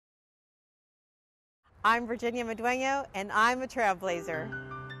I'm Arauza-Madueno, and I'm a trailblazer.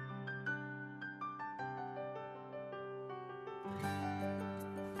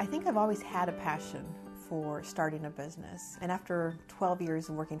 I think I've always had a passion for starting a business, and after 12 years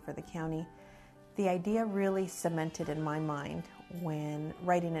of working for the county, the idea really cemented in my mind when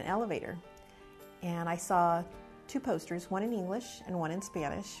writing an elevator. And I saw two posters, one in English and one in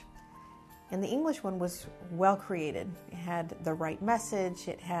Spanish. And the English one was well created. It had the right message,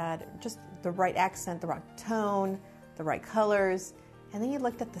 it had just the right accent, the right tone, the right colors. And then you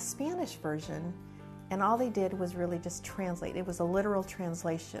looked at the Spanish version, and all they did was really just translate. It was a literal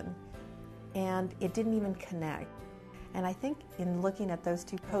translation, and it didn't even connect. And I think in looking at those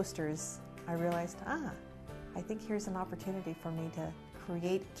two posters, I realized, I think here's an opportunity for me to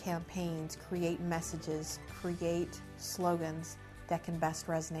create campaigns, create messages, create slogans that can best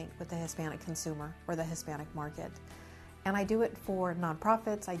resonate with the Hispanic consumer or the Hispanic market. And I do it for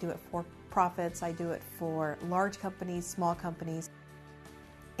nonprofits, I do it for profits, I do it for large companies, small companies,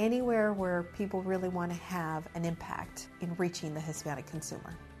 anywhere where people really want to have an impact in reaching the Hispanic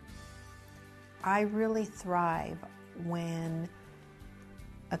consumer. I really thrive when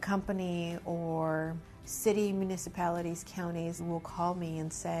a company or city, municipalities, counties will call me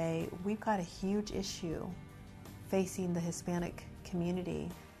and say, we've got a huge issue facing the Hispanic community.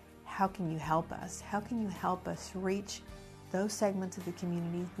 How can you help us? How can you help us reach those segments of the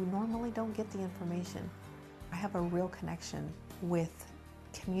community who normally don't get the information? I have a real connection with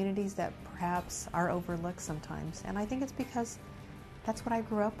communities that perhaps are overlooked sometimes, and I think it's because that's what I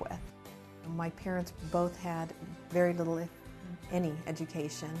grew up with. My parents both had very little, if any,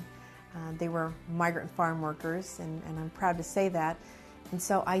 education. They were migrant farm workers, and I'm proud to say that. And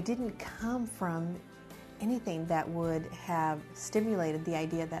so I didn't come from anything that would have stimulated the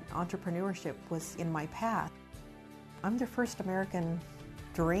idea that entrepreneurship was in my path. I'm the first American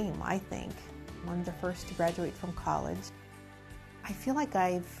dream, I think. I'm the first to graduate from college. I feel like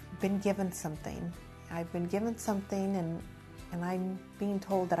I've been given something. I've been given something, and I'm being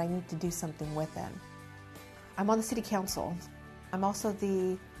told that I need to do something with it. I'm on the City Council. I'm also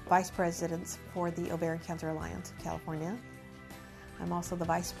the Vice President for the Ovarian Cancer Alliance of California. I'm also the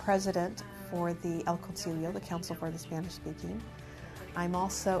Vice President for the El Concilio, the Council for the Spanish-Speaking. I'm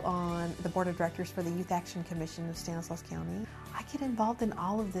also on the Board of Directors for the Youth Action Commission of Stanislaus County. I get involved in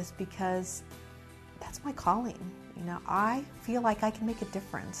all of this because that's my calling. You know, I feel like I can make a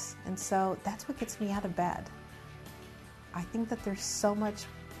difference, and so that's what gets me out of bed. I think that there's so much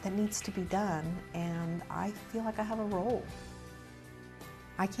that needs to be done, and I feel like I have a role.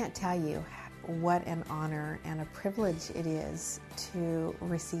 I can't tell you what an honor and a privilege it is to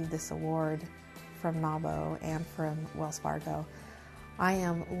receive this award from NAWBO and from Wells Fargo. I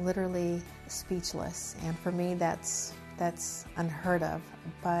am literally speechless, and for me that's unheard of,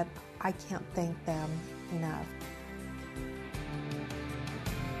 but I can't thank them enough.